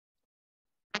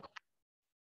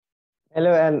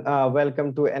Hello and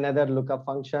welcome to another lookup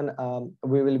function.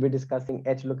 We will be discussing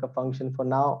HLOOKUP function for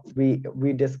now. We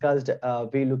discussed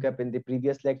VLOOKUP in the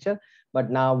previous lecture,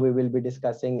 but now we will be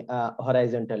discussing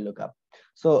horizontal lookup.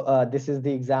 So this is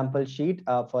the example sheet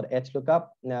for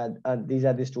HLOOKUP. These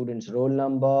are the students' roll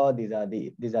number. These are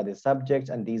the subjects,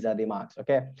 and these are the marks.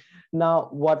 Okay. Now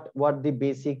what the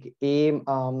basic aim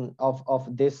of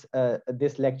this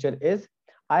lecture is?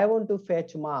 I want to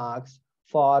fetch marks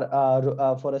for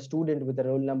a student with a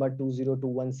roll number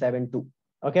 202172.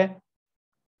 Okay.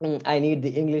 I need the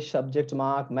English subject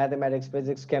mark, mathematics,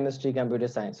 physics, chemistry, computer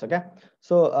science. Okay.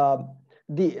 So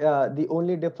the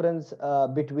only difference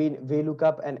between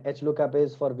VLOOKUP and HLOOKUP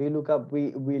is for VLOOKUP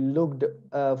we looked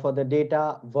for the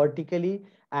data vertically,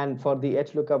 and for the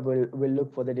HLOOKUP we'll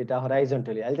look for the data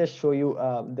horizontally. I'll just show you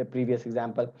the previous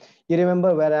example. You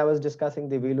remember where I was discussing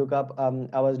the VLOOKUP?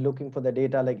 I was looking for the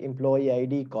data like employee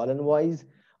ID column wise.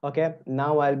 Okay.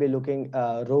 Now I'll be looking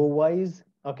row wise.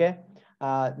 Okay.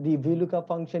 The VLOOKUP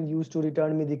function used to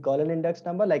return me the column index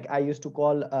number. Like I used to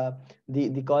call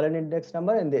the column index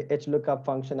number, and the HLOOKUP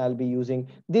function I'll be using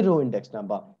the row index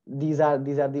number. These are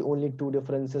the only two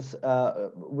differences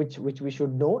which we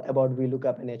should know about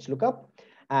VLOOKUP and HLOOKUP.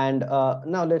 And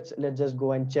now let's just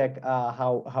go and check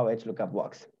how HLOOKUP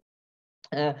works.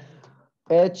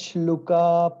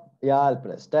 HLOOKUP. Yeah, I'll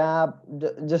press tab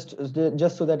just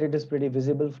so that it is pretty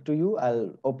visible to you.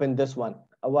 I'll open this one.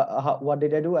 What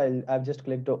did I do? I've just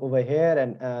clicked over here,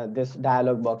 and this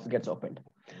dialog box gets opened.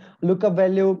 Lookup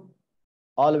value,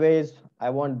 always I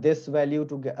want this value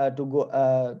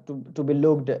to be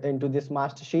looked into this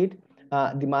master sheet,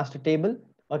 the master table.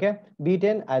 Okay.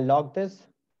 B10, I log this.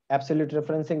 Absolute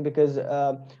referencing, because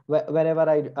whenever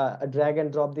I drag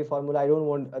and drop the formula, I don't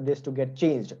want this to get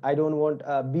changed. I don't want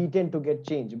B10 to get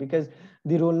changed, because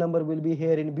the roll number will be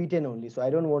here in B10 only. So I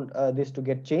don't want this to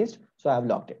get changed. So I've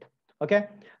logged it. Okay.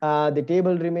 The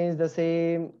table remains the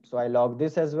same. So I log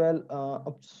this as well.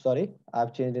 Sorry,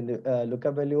 I've changed in the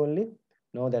lookup value only.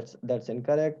 No, that's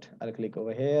incorrect. I'll click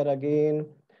over here again.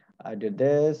 I did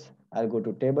this. I'll go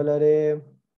to table array.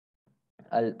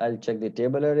 I'll check the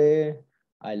table array.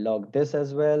 I log this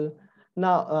as well.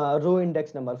 Now row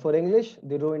index number for English,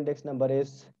 the row index number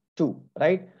is 2,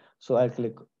 right? So I'll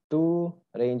click 2,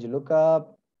 range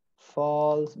lookup,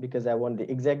 false, because I want the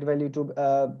exact value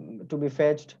to be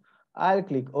fetched. I'll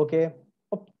click OK.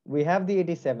 Oh, we have the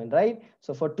 87, right?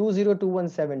 So for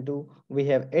 202172, we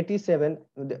have 87.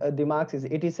 The marks is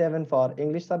 87 for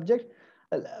English subject.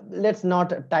 Let's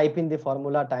not type in the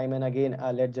formula time and again.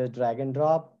 Let's just drag and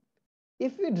drop.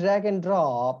 If we drag and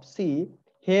drop, see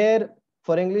here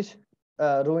for English,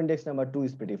 row index number 2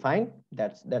 is pretty fine.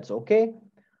 That's okay.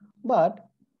 But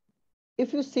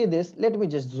if you see this, let me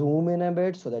just zoom in a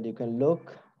bit so that you can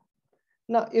look.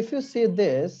 Now, if you see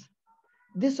this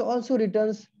also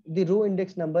returns the row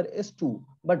index number is 2,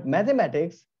 but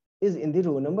mathematics is in the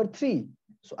row number 3.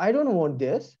 So I don't want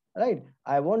this, right?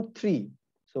 I want 3.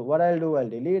 So what I'll do, I'll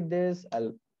delete this.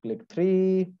 I'll click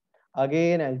 3.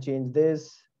 Again, I'll change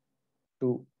this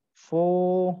to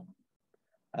 4.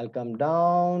 I'll come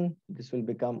down. This will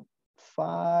become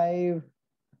 5.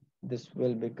 This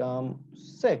will become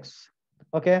 6.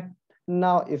 Okay.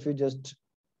 Now, if you just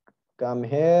come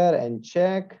here and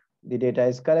check the data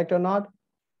is correct or not.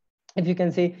 If you can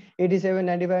see 87,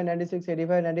 95, 96,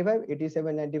 85, 95,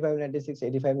 87, 95, 96,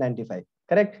 85, 95.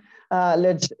 Correct.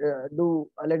 Let's do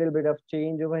a little bit of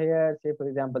change over here. Say, for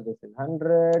example, this is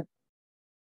 100.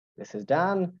 This is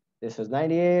done. This is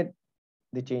 98.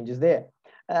 The change is there.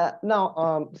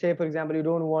 Now, say, for example, you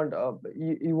don't want,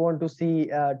 you want to see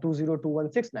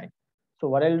 202169. So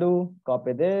what I'll do,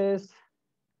 copy this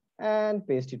and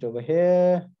paste it over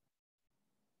here.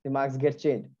 The marks get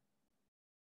changed.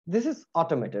 This is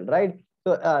automated, right?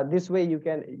 So this way you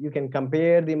can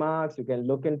compare the marks. You can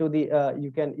look into the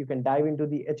you can dive into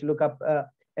the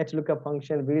HLOOKUP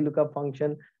function, VLOOKUP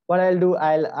function. What I'll do,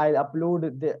 I'll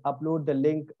upload the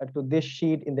link to this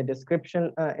sheet in the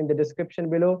description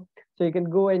below, so you can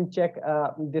go and check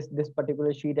this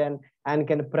particular sheet and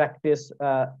can practice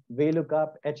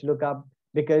VLOOKUP, HLOOKUP,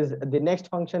 because the next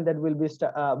function that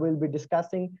we'll be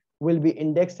discussing will be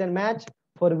index and match,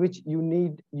 for which you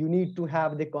need to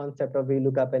have the concept of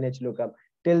VLOOKUP and HLOOKUP.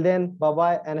 Till then, bye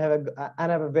bye, and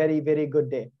have a very, very good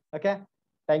day. Okay.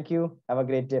 Thank you. Have a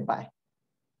great day. Bye.